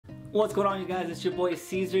What's going on, you guys? It's your boy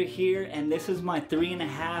Caesar here, and this is my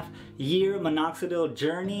 3.5 year minoxidil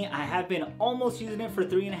journey. I have been almost using it for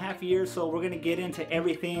 3.5 years, so we're gonna get into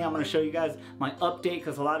everything. I'm gonna show you guys my update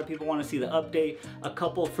because a lot of people want to see the update, a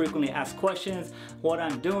couple frequently asked questions, what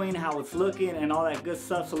I'm doing, how it's looking, and all that good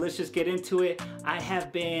stuff. So let's just get into it. I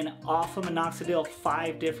have been off of minoxidil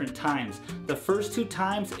 5 different times. The first 2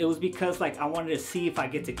 times it was because I wanted to see if I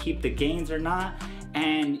get to keep the gains or not.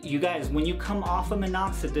 And you guys, when you come off of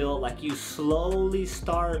minoxidil, you slowly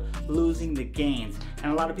start losing the gains.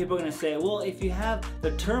 And a lot of people are gonna say, well, if you have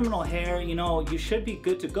the terminal hair, you should be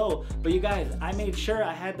good to go. But you guys, I made sure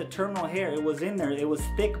I had the terminal hair. It was in there. It was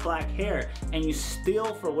thick black hair. And you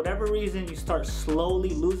still, for whatever reason, you start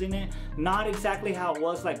slowly losing it. Not exactly how it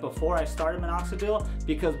was before I started minoxidil,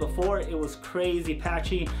 because before it was crazy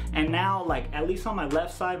patchy. And now, at least on my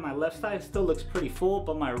left side still looks pretty full,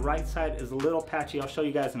 but my right side is a little patchy. I'll show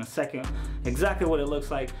you guys in a second exactly what it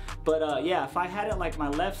looks like. But yeah, if I had it my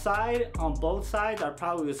left side on both sides, I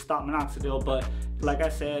probably would stop minoxidil. But like I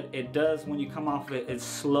said, it does, when you come off of it, it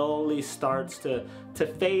slowly starts to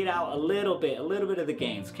fade out a little bit of the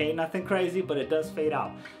gains. Okay, nothing crazy, but it does fade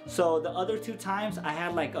out. So the other 2 times I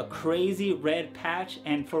had a crazy red patch,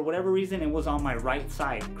 and for whatever reason it was on my right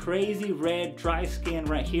side. Crazy red dry skin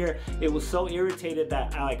right here. It was so irritated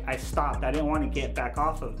that I stopped. I didn't want to get back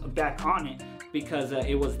on it because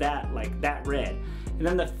it was that red. And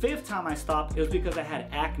then the 5th time I stopped, it was because I had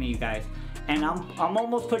acne, you guys. And I'm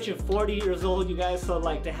almost pushing 40 years old, you guys, so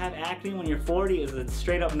to have acne when you're 40 is a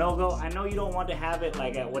straight up no-go. I know you don't want to have it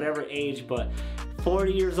at whatever age, but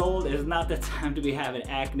 40 years old is not the time to be having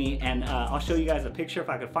acne. And I'll show you guys a picture if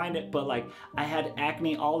I could find it, but I had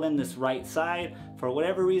acne all in this right side. For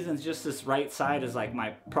whatever reasons, just this right side is my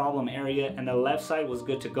problem area, and the left side was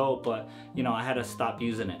good to go, but I had to stop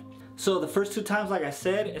using it. So the first 2 times, like I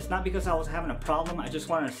said, it's not because I was having a problem. I just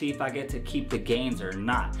wanted to see if I get to keep the gains or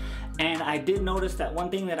not. And I did notice that one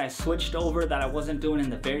thing that I switched over that I wasn't doing in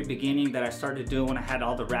the very beginning, that I started doing when I had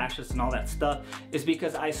all the rashes and all that stuff, is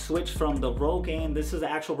because I switched from the Rogaine. This is the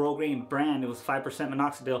actual Rogaine brand. It was 5%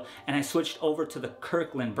 minoxidil, and I switched over to the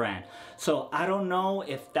Kirkland brand. So I don't know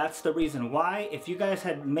if that's the reason why. If you guys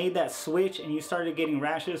had made that switch and you started getting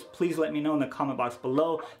rashes, please let me know in the comment box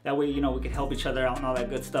below. That way, we could help each other out and all that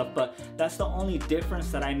good stuff. But that's the only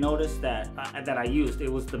difference that I noticed that I used.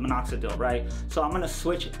 It was the minoxidil, right? So I'm gonna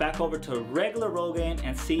switch back over to regular Rogaine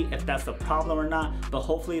and see if that's the problem or not. But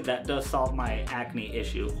hopefully that does solve my acne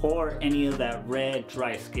issue or any of that red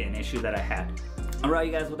dry skin issue that I had. Alright,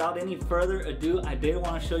 you guys, without any further ado, I did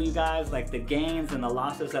want to show you guys the gains and the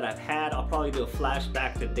losses that I've had. I'll probably do a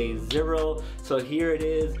flashback to day 0. So here it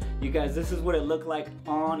is. You guys, this is what it looked like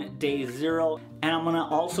on day 0. And I'm gonna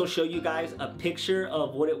also show you guys a picture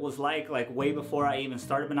of what it was like way before I even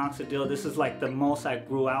started minoxidil. This is the most I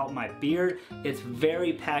grew out my beard. It's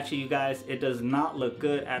very patchy, you guys. It does not look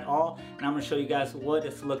good at all. And I'm gonna show you guys what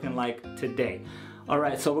it's looking like today.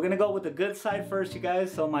 Alright, so we're gonna go with the good side first, you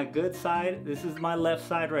guys. So my good side, this is my left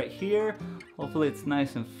side right here. Hopefully it's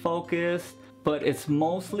nice and focused, but it's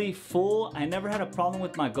mostly full. I never had a problem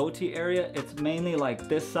with my goatee area. It's mainly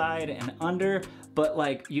this side and under, but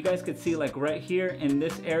you guys could see right here in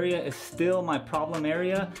this area is still my problem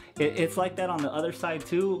area. It's like that on the other side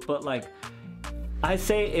too, but I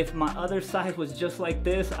say if my other side was just like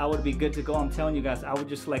this, I would be good to go. I'm telling you guys, I would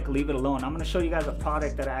just leave it alone. I'm gonna show you guys a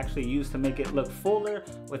product that I actually use to make it look fuller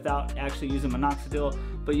without actually using minoxidil.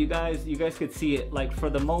 But you guys could see it.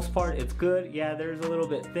 For the most part, it's good. Yeah, there's a little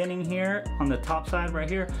bit thinning here on the top side right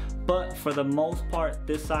here. But for the most part,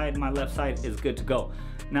 this side, my left side, is good to go.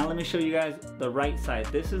 Now let me show you guys the right side.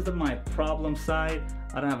 This is my problem side.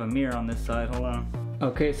 I don't have a mirror on this side, hold on.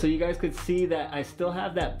 Okay, so you guys could see that I still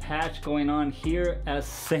have that patch going on here, as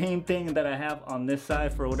same thing that I have on this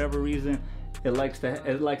side. For whatever reason, it likes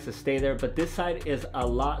to stay there, but this side is a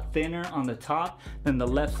lot thinner on the top than the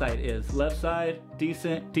left side is. Left side,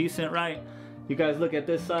 decent, right? You guys look at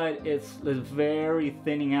this side, it's very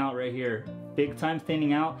thinning out right here. Big time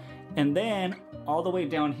thinning out. And then all the way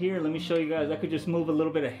down here, let me show you guys, I could just move a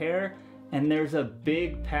little bit of hair, and there's a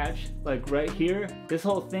big patch right here. This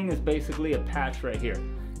whole thing is basically a patch right here.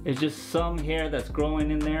 It's just some hair that's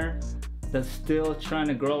growing in there that's still trying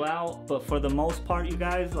to grow out. But for the most part, you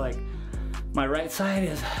guys, my right side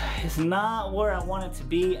is not where I want it to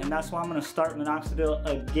be, and that's why I'm gonna start minoxidil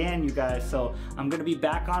again, you guys. So I'm gonna be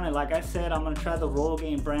back on it. Like I said, I'm gonna try the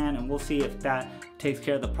Rogaine brand, and we'll see if that takes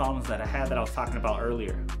care of the problems that I had that I was talking about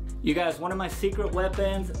earlier. You guys, one of my secret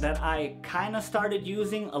weapons that I kind of started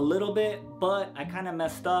using a little bit, but I kind of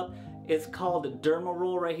messed up, It's called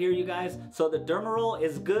Dermaroll right here, you guys. So the Dermaroll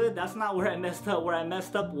is good. That's not where I messed up. Where I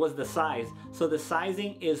messed up was the size. So the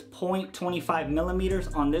sizing is 0.25 millimeters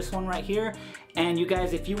on this one right here. And you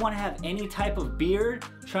guys, if you want to have any type of beard,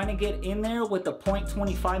 trying to get in there with the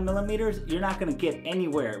 0.25 millimeters, you're not going to get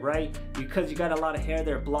anywhere, right? Because you got a lot of hair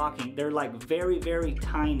there blocking. They're like very, very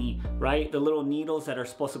tiny, right? The little needles that are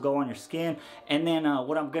supposed to go on your skin. And then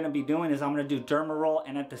what I'm going to be doing is I'm going to do Dermaroll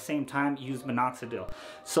and at the same time use Minoxidil.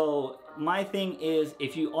 So my thing is,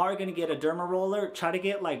 if you are going to get a derma roller, try to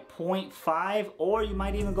get like 0.5, or you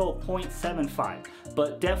might even go 0.75,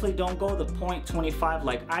 but definitely don't go the 0.25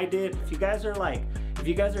 like I did. If you guys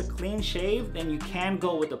are clean shaved, then you can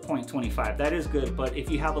go with the 0.25. That is good. But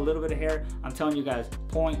if you have a little bit of hair, I'm telling you guys,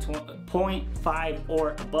 0.5 or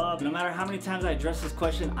above. No matter how many times I address this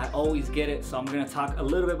question, I always get it. So I'm going to talk a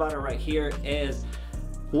little bit about it right here. Is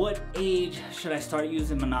what age should I start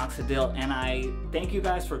using Minoxidil? And I thank you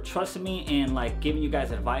guys for trusting me and like giving you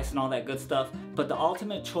guys advice and all that good stuff. But the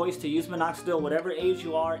ultimate choice to use Minoxidil, whatever age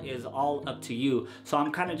you are, is all up to you. So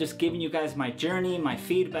I'm kind of just giving you guys my journey, my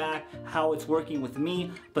feedback, how it's working with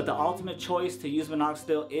me. But the ultimate choice to use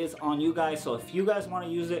Minoxidil is on you guys. So if you guys want to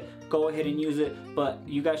use it, go ahead and use it. But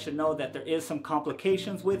you guys should know that there is some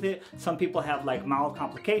complications with it. Some people have like mild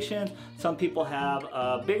complications. Some people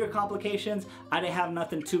have bigger complications. I didn't have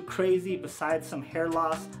nothing too crazy besides some hair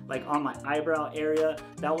loss like on my eyebrow area.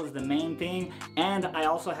 That was the main thing. And I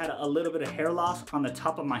also had a little bit of hair loss on the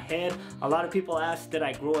top of my head. A lot of people asked, did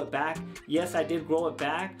I grow it back? Yes, I did grow it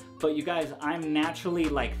back. But you guys, I'm naturally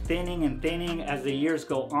like thinning and thinning as the years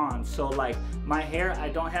go on. So like my hair, I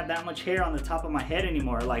don't have that much hair on the top of my head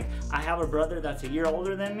anymore. Like I have a brother that's a year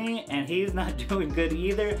older than me and he's not doing good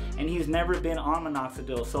either. And he's never been on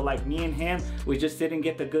Minoxidil. So like me and him, we just didn't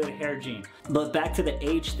get the good hair gene. But back to the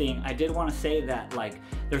age thing, I did want to say that like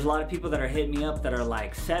there's a lot of people that are hitting me up that are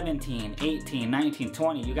like 17, 18, 19,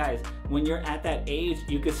 20. You guys, when you're at that age,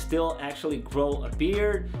 you could still actually grow a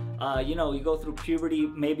beard. You know, you go through puberty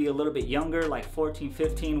maybe a little bit younger, like 14,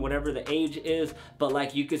 15, whatever the age is, but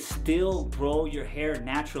like you could still grow your hair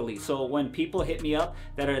naturally. So when people hit me up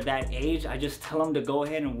that are that age, I just tell them to go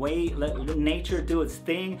ahead and wait, let nature do its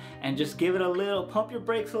thing, and just give it a little, pump your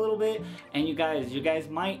brakes a little bit, and you guys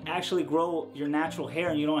might actually grow your natural hair,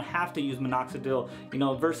 and you don't have to use Minoxidil, you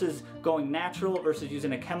know, versus going natural versus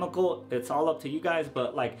using a chemical. It's all up to you guys.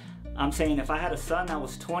 But like I'm saying, if I had a son that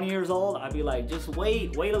was 20 years old, I'd be like, just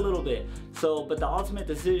wait a little bit. So, but the ultimate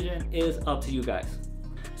decision is up to you guys.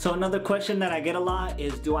 So another question that I get a lot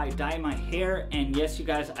is, do I dye my hair? And yes, you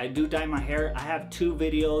guys, I do dye my hair. I have two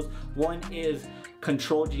videos. One is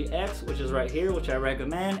Control GX, which is right here, which I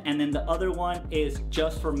recommend, and then the other one is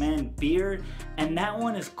Just for Men Beard, and that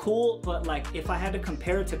one is cool. But like if I had to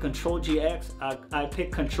compare it to Control GX, I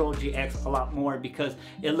pick Control GX a lot more because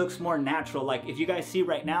it looks more natural. Like if you guys see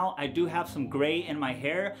right now, I do have some gray in my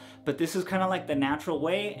hair, but this is kind of like the natural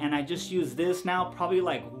way, and I just use this now probably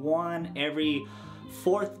like one every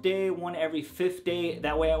 4th day, one every 5th day.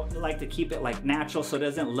 That way I would like to keep it like natural so it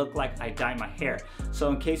doesn't look like I dye my hair. So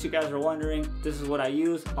in case you guys are wondering, this is what I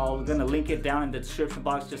use. I'm gonna link it down in the description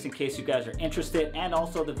box just in case you guys are interested, and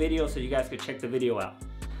also the video so you guys can check the video out.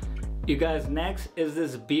 You guys, next is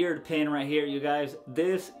this beard pin right here. You guys,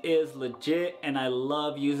 this is legit, and I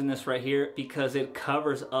love using this right here because it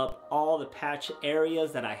covers up all the patch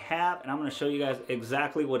areas that I have, and I'm gonna show you guys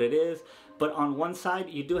exactly what it is. But on one side,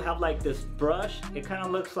 you do have like this brush. It kind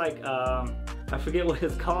of looks like, I forget what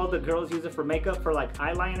it's called. The girls use it for makeup, for like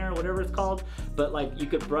eyeliner, whatever it's called. But like you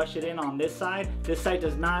could brush it in on this side. This side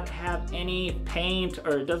does not have any paint,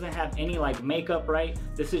 or it doesn't have any like makeup, right?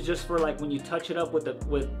 This is just for like when you touch it up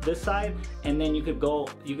with this side, and then you could go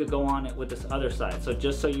on it with this other side. So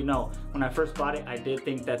just so you know, when I first bought it, I did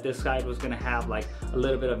think that this side was gonna have like a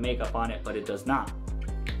little bit of makeup on it, but it does not.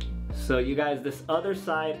 So you guys, this other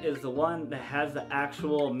side is the one that has the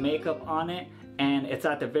actual makeup on it, and it's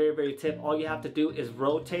at the very, very tip. All you have to do is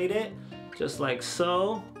rotate it just like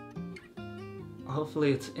so.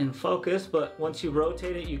 Hopefully it's in focus, but once you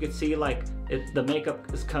rotate it, you can see like the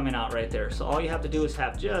makeup is coming out right there. So all you have to do is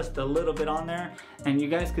have just a little bit on there, and you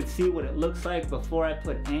guys could see what it looks like before I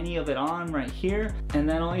put any of it on right here. And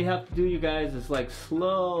then all you have to do, you guys, is like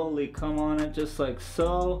slowly come on it just like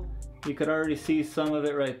so. You could already see some of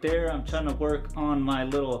it right there. I'm trying to work on my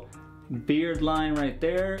little beard line right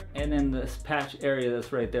there, and then this patch area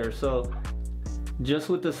that's right there. So just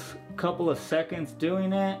with this couple of seconds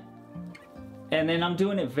doing it, and then I'm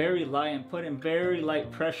doing it very light and putting very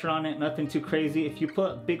light pressure on it, nothing too crazy. If you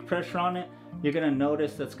put big pressure on it, you're gonna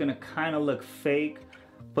notice that's gonna kind of look fake.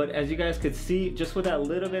 But as you guys could see, just with that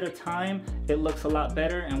little bit of time, it looks a lot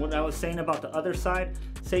better. And what I was saying about the other side,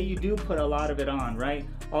 say you do put a lot of it on, right?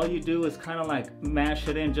 All you do is kind of like mash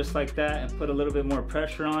it in just like that and put a little bit more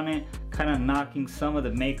pressure on it, kind of knocking some of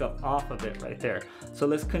the makeup off of it right there. So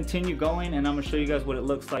let's continue going, and I'm gonna show you guys what it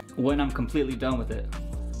looks like when I'm completely done with it.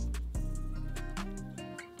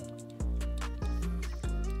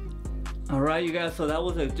 Alright you guys, so that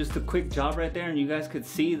was just a quick job right there, and you guys could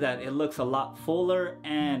see that it looks a lot fuller,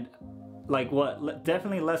 and like what,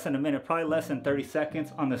 definitely less than a minute, probably less than 30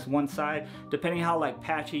 seconds on this one side, depending how like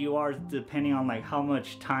patchy you are, depending on like how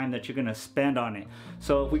much time that you're gonna spend on it.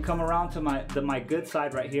 So if we come around to my good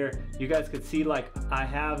side right here, you guys could see like I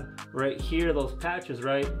have right here those patches,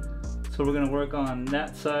 right? So we're gonna work on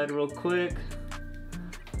that side real quick.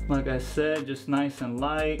 Like I said, just nice and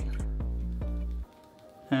light.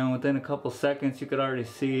 And within a couple seconds, you could already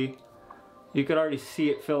see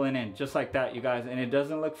it filling in just like that, you guys. And it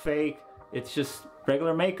doesn't look fake. It's just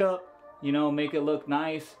regular makeup, you know, make it look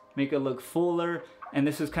nice, make it look fuller. And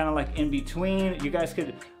this is kind of like in between. You guys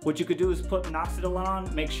could, what you could do is put minoxidil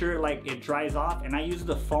on, make sure like it dries off. And I use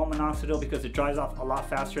the foam minoxidil because it dries off a lot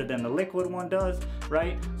faster than the liquid one does,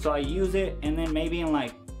 right? So I use it, and then maybe in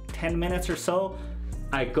like 10 minutes or so,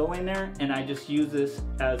 I go in there and I just use this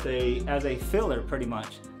as a filler pretty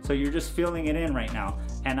much. So you're just filling it in right now.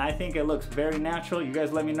 And I think it looks very natural. You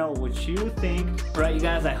guys let me know what you think. Right, you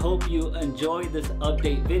guys, I hope you enjoyed this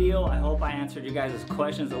update video. I hope I answered you guys'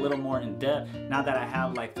 questions a little more in depth now that I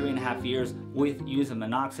have like 3.5 years with using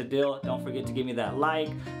minoxidil. Don't forget to give me that like.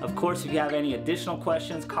 Of course, if you have any additional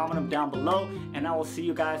questions, comment them down below, and I will see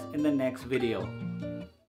you guys in the next video.